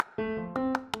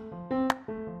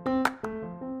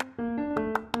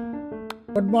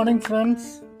Good morning,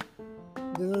 friends.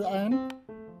 This is Ayan,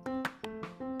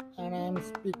 and I am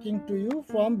speaking to you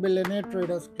from Billionaire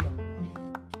Traders Club.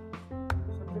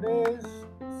 So today is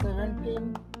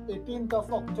 18th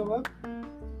of October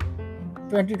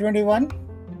 2021,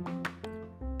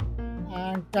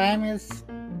 and time is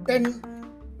 10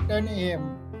 a.m.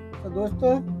 तो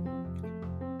दोस्तों,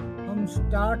 हम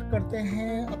start करते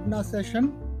हैं अपना session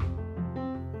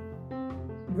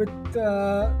with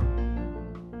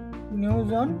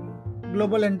news on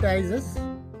global enterprises.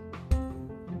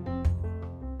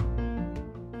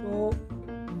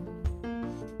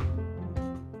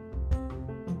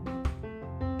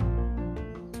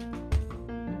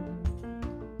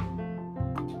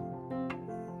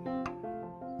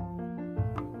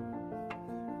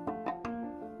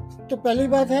 तो पहली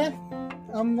बात है,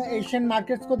 हम एशियन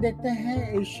मार्केट्स को देखते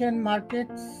हैं. Asian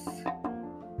markets,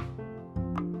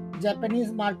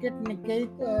 Japanese market Nikkei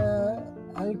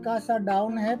हल्का सा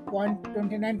डाउन है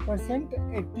 0.29%,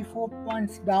 84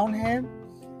 पॉइंट्स डाउन है.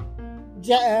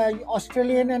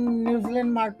 Australian and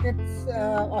New Zealand markets,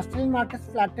 Australian markets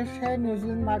flattish है,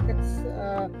 न्यूजीलैंड मार्केट्स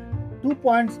 2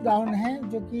 पॉइंट्स डाउन है,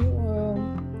 जो कि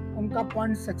उनका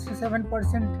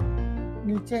 0.67%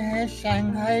 नीचे है.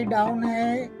 शंघाई डाउन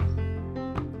है.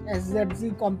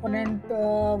 SZC कंपोनेंट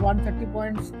 130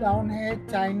 पॉइंट्स डाउन है.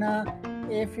 चाइना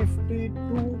A50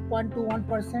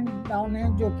 2.21% डाउन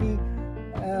है, जो कि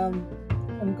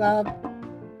उनका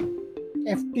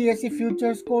FTSE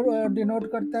फ्यूचर्स को डिनोट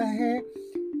करता है.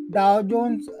 डाउ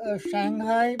जोन्स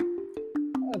शंघाई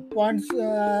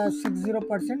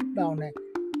 0.60% डाउन है.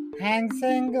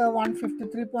 हैंगसेंग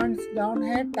 153 पॉइंट्स डाउन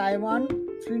है. ताइवान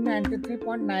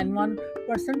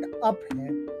 393.91% अप है.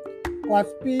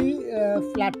 कॉस्पी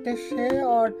फ्लैटिश है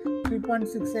और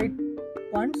 3.68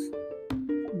 पॉइंट्स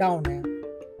डाउन है.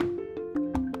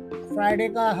 फ्राइडे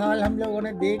का हाल हम लोगों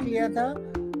ने देख लिया था.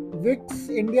 विक्स,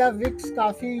 इंडिया विक्स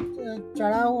काफ़ी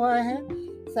चढ़ा हुआ है,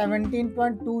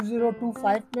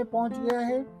 17.2025 पे पहुंच गया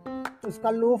है. उसका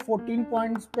लो 14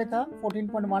 पॉइंट्स पे था,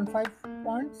 14.15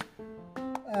 पॉइंट्स.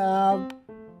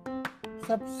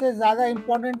 सबसे ज़्यादा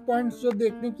इम्पोर्टेंट पॉइंट्स जो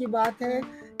देखने की बात है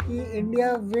कि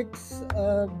इंडिया विक्स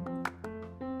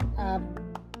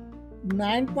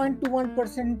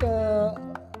 9.21%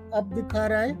 अप दिखा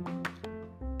रहा है,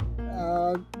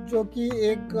 जो कि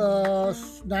एक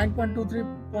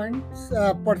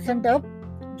 9.23% अप,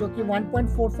 जो कि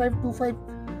 1.4525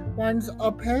 पॉइंट्स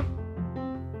अप है,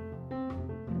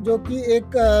 जो कि एक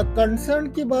कंसर्न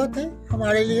की बात है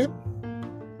हमारे लिए.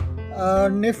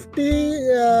 निफ्टी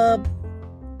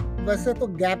वैसे तो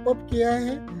गैप अप किया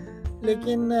है,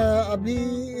 लेकिन अभी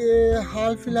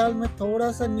हाल फिलहाल में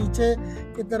थोड़ा सा नीचे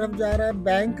की तरफ जा रहा है.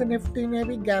 बैंक निफ्टी ने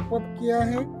भी गैप अप किया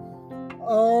है,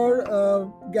 और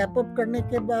गैप अप करने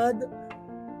के बाद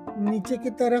नीचे की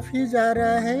तरफ ही जा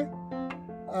रहा है.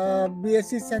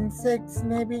 BSE सेंसेक्स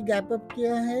ने भी गैप अप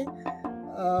किया है.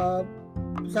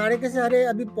 सारे के सारे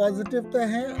अभी पॉजिटिव तो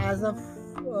हैं एज ऑफ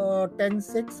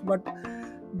 10-6, बट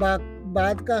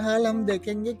बाद का हाल हम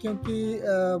देखेंगे, क्योंकि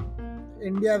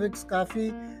इंडिया विक्स काफ़ी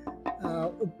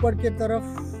ऊपर की तरफ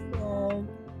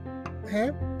है.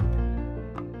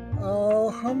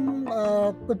 हम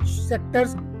कुछ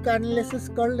सेक्टर्स का एनालिसिस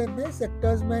कर लेते हैं,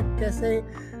 सेक्टर्स में कैसे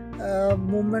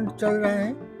मूवमेंट चल रहे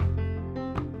हैं.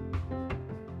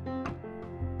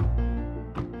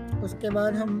 उसके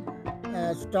बाद हम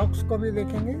स्टॉक्स को भी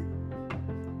देखेंगे,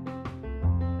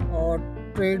 और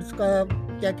ट्रेड्स का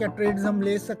क्या क्या ट्रेड्स हम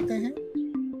ले सकते हैं.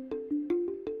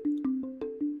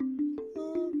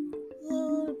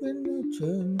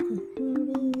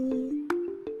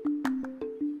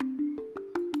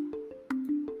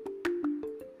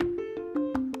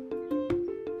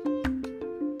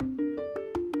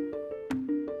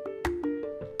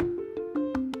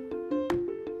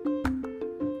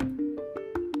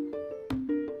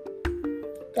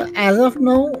 As of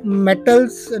now,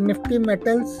 metals, Nifty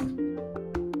metals,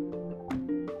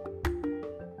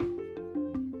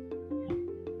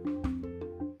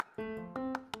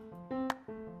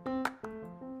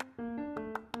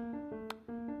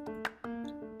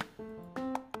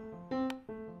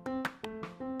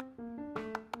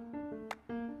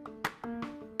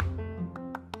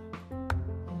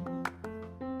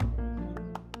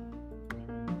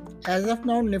 as of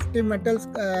now Nifty metals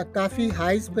काफ़ी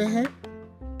हाइज पे हैं.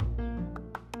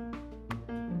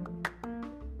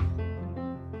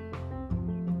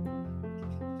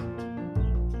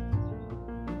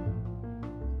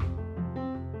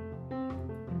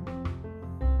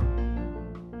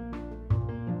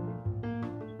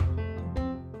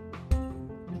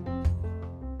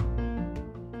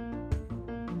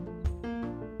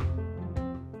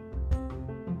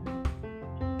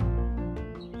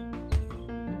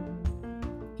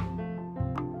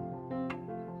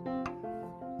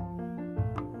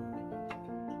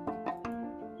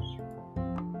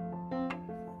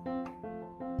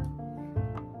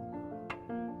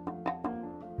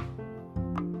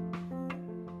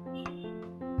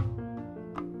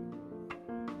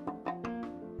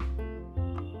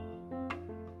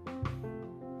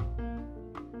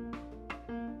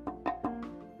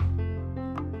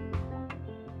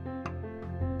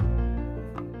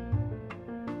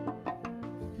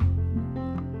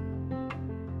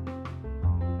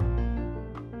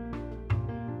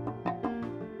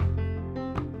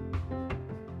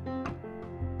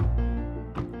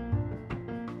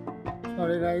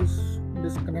 सॉरी गाइस,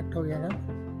 डिस्कनेक्ट हो गया ना।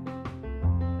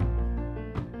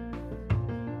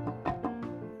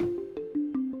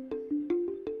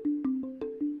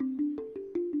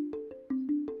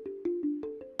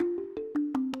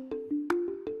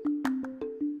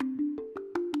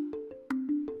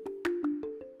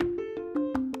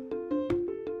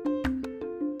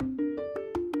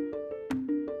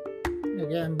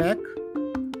 Okay, I'm back.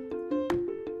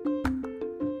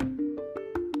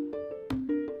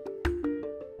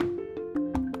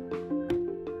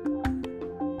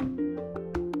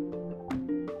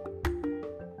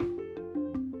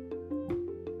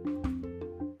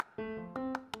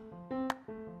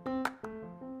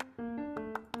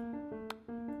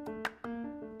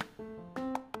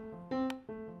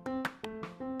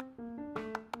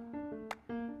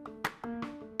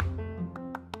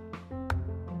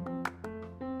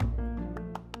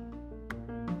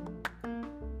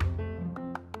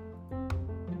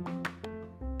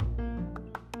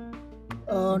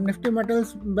 Nifty metals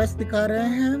best दिखा रहे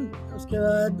हैं। उसके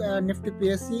बाद Nifty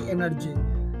PSC energy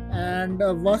and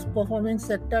worst performing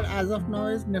sector as of now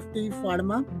is Nifty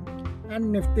pharma and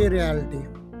Nifty realty.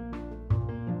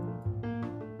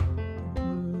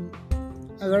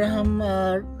 अगर हम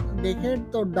देखें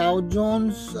तो Dow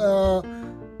Jones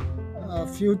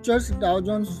futures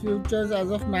as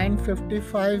of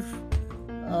 9:55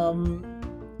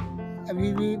 अभी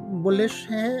भी बुलिश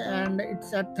है and it's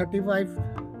at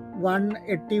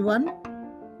 35,181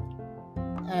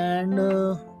 and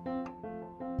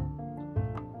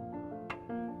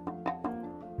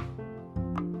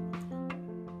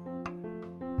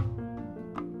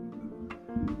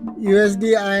USD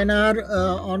INR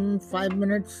on 5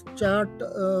 minutes chart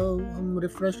हम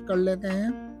refresh कर लेते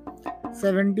हैं।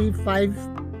 75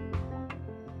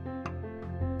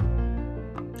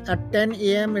 at 10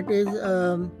 AM it is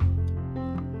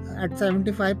at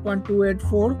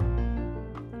 75.284.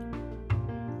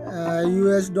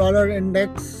 US dollar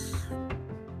index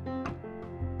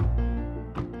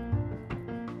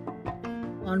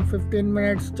on 15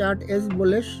 minutes chart is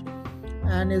bullish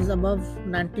and is above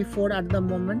 94 at the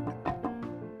moment.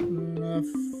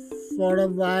 For a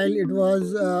while it was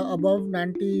above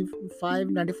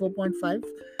 95, 94.5.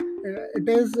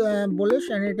 It is bullish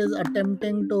and it is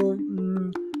attempting to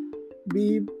be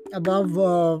above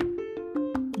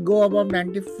go above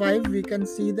 95. We can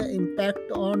see the impact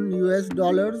on US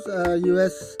dollars,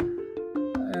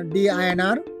 USD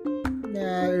INR.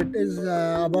 It is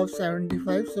above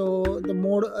 75. So the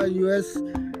more US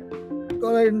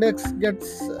dollar index gets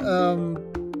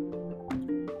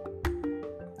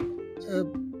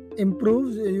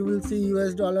improves, you will see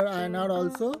US dollar INR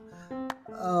also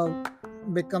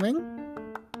becoming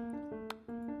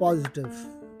positive.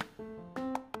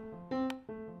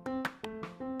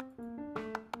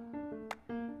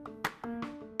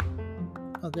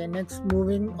 Okay, next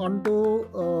moving on to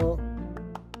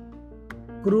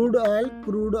crude oil.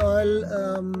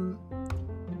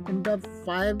 In the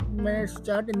 5 minutes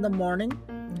chart in the morning,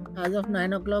 as of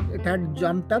 9 o'clock it had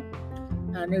jumped up,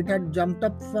 and it had jumped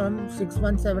up from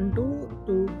 6172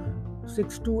 to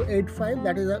 6285.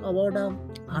 That is about a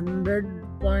 100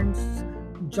 points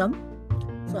jump,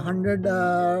 so 100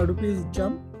 rupees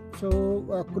jump. So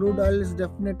crude oil is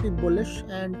definitely bullish,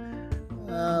 and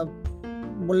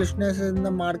bullishness in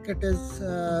the market is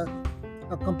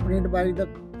accompanied by the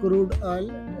crude oil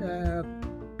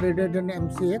traded in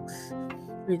MCX.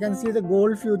 We can see the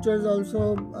gold futures also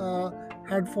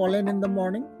had fallen in the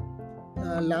morning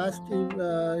last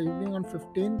evening on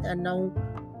 15th, and now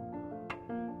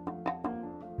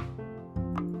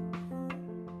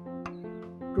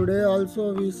today also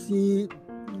we see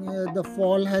the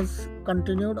fall has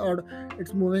continued, or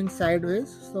it's moving sideways.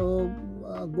 So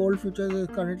gold futures is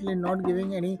currently not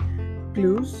giving any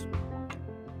clues.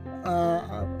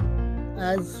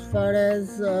 As far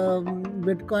as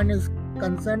Bitcoin is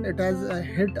concerned, it has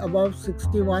hit above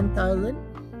 61,000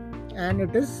 and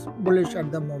it is bullish at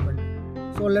the moment.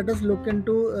 So let us look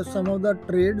into some of the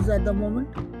trades at the moment.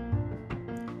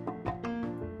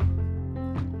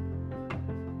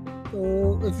 So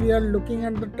if we are looking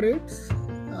at the trades,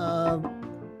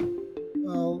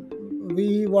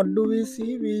 what do we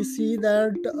see? We see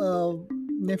that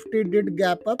Nifty did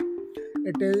gap up.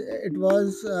 It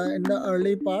was in the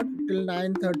early part till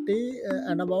 9:30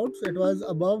 and about. So it was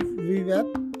above VWAP,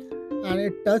 and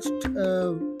it touched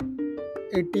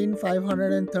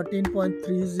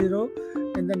 18,513.30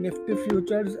 in the Nifty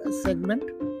futures segment,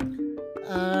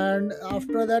 and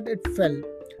after that it fell.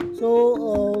 So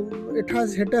it has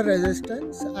hit a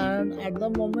resistance, and at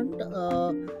the moment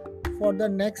for the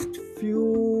next few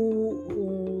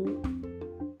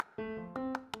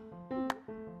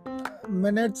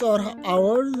minutes or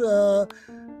hours,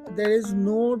 there is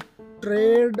no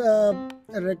trade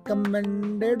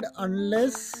recommended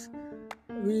unless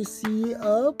we see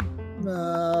a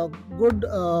good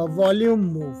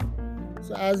volume move.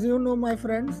 So as you know, my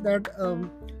friends, that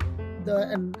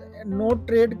no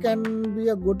trade can be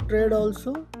a good trade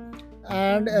also,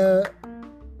 and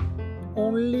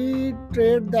only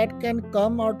trade that can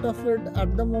come out of it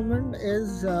at the moment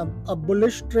is a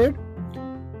bullish trade.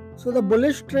 So the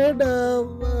bullish trade,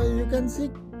 you can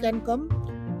see, can come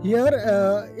here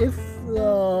if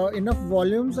enough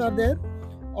volumes are there.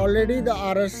 Already the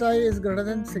RSI is greater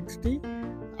than 60.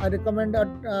 I recommend a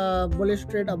bullish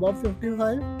trade above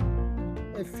 55.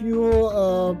 If you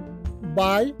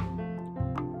buy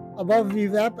above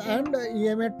VWAP and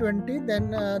EMA 20,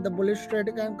 then the bullish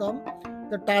trade can come.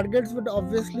 The targets would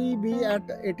obviously be at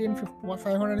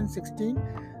 18,516.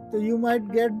 So you might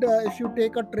get, if you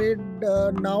take a trade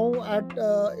now at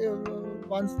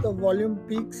once the volume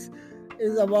peaks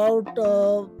is about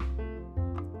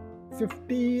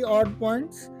 50 odd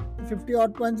points. 50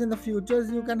 odd points in the futures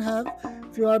you can have.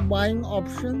 If you are buying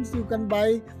options, you can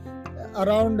buy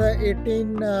around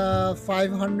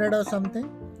 18,500 or something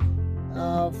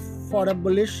for a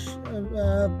bullish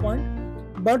point.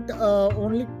 But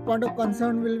only point of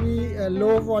concern will be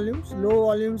low volumes. Low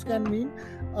volumes can mean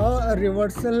a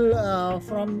reversal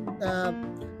from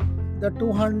the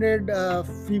 200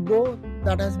 FIBO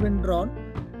that has been drawn.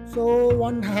 So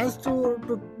one has to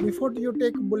before you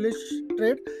take bullish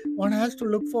trade, one has to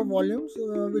look for volumes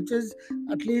which is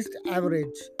at least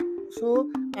average. So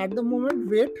at the moment,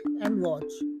 wait and watch.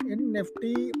 In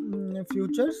Nifty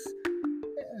futures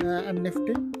and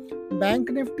Nifty, Bank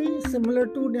Nifty, similar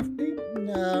to Nifty,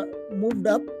 moved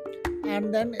up,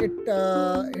 and then it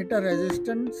hit a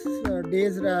resistance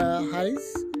days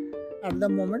highs at the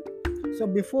moment. So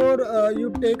before you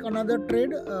take another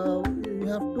trade, you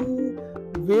have to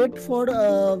wait for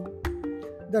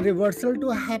the reversal to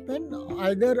happen,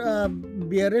 either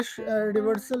bearish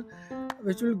reversal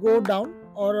which will go down,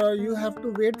 or you have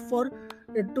to wait for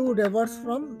it to reverse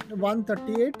from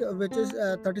 138, which is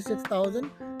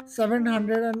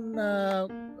 36,700 and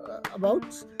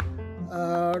abouts,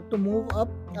 to move up.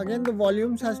 Again, the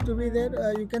volumes has to be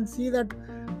there. You can see that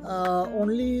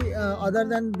only other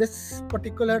than this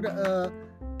particular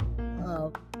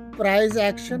price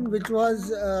action, which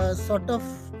was sort of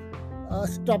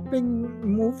stopping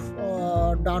move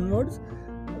downwards,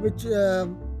 which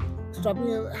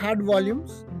stopping had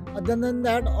volumes. Other than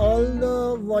that, all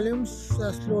the volumes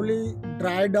slowly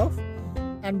dried off,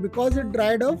 and because it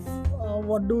dried off,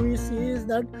 what do we see is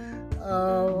that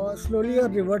slowly a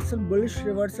reversal, bullish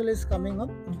reversal is coming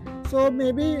up. So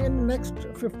maybe in next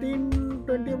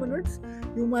 15-20 minutes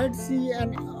you might see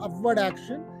an upward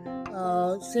action.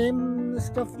 Same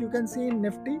stuff you can see in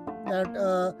Nifty, that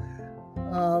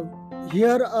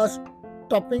here a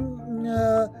stopping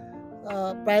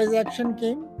price action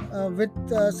came with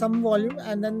some volume,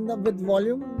 and then with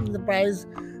volume the price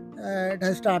it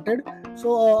has started.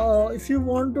 So if you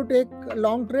want to take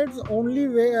long trades, only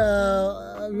way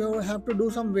you have to do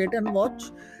some wait and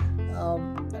watch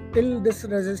till this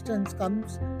resistance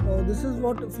comes. So this is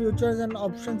what futures and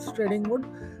options trading would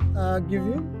give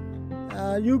you.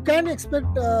 You can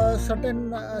expect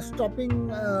certain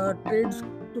stopping trades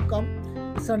to come.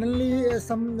 Suddenly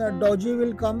some doji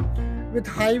will come with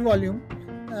high volume,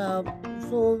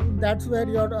 so that's where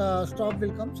your stop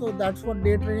will come. So that's what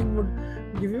day trading would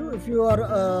give you. If you are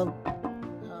a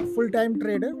full-time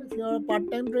trader, if you are a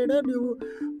part-time trader, you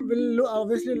will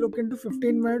obviously look into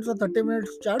 15 minutes or 30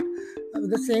 minutes chart with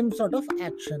the same sort of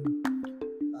action.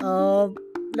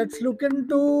 Let's look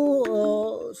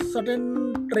into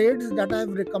certain trades that I've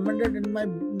recommended in my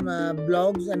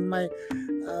blogs and my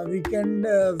weekend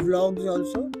vlogs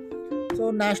also.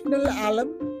 So National Alam,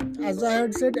 as I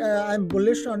had said, I'm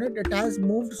bullish on it. It has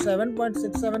moved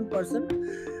 7.67%.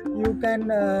 You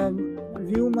can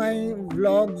view my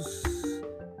vlogs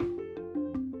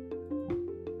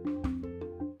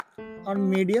on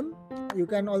Medium. You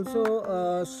can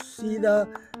also see the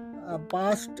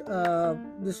past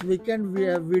this weekend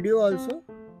video also.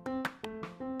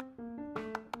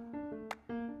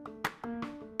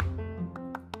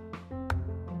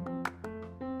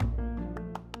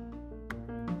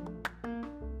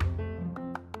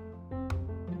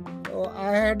 So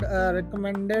I had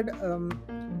recommended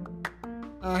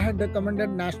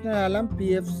National Alam,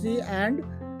 PFC, and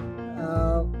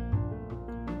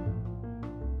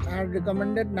I had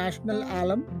recommended National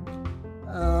Alam,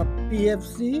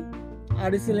 PFC,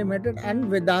 RDC Limited, and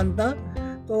Vedanta.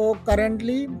 So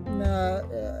currently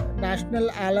National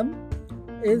Alam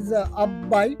is up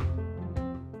by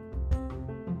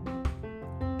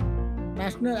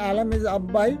National Alam is up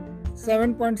by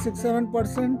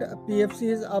 7.67%, PFC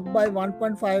is up by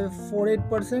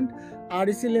 1.548%,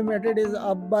 REC Limited is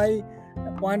up by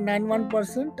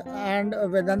 0.91%, and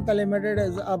Vedanta Limited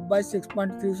is up by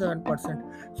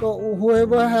 6.37%. So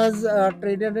whoever has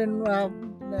traded in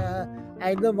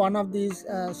either one of these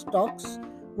stocks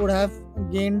would have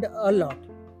gained a lot.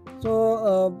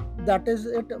 So that is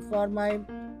it for my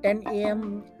 10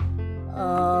 a.m.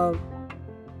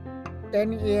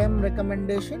 10 a.m.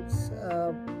 recommendations.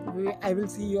 I will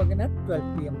see you again at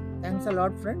 12 p.m. Thanks a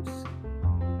lot, friends.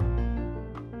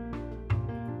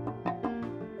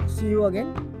 See you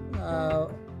again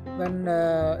when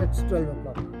it's 12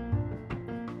 o'clock.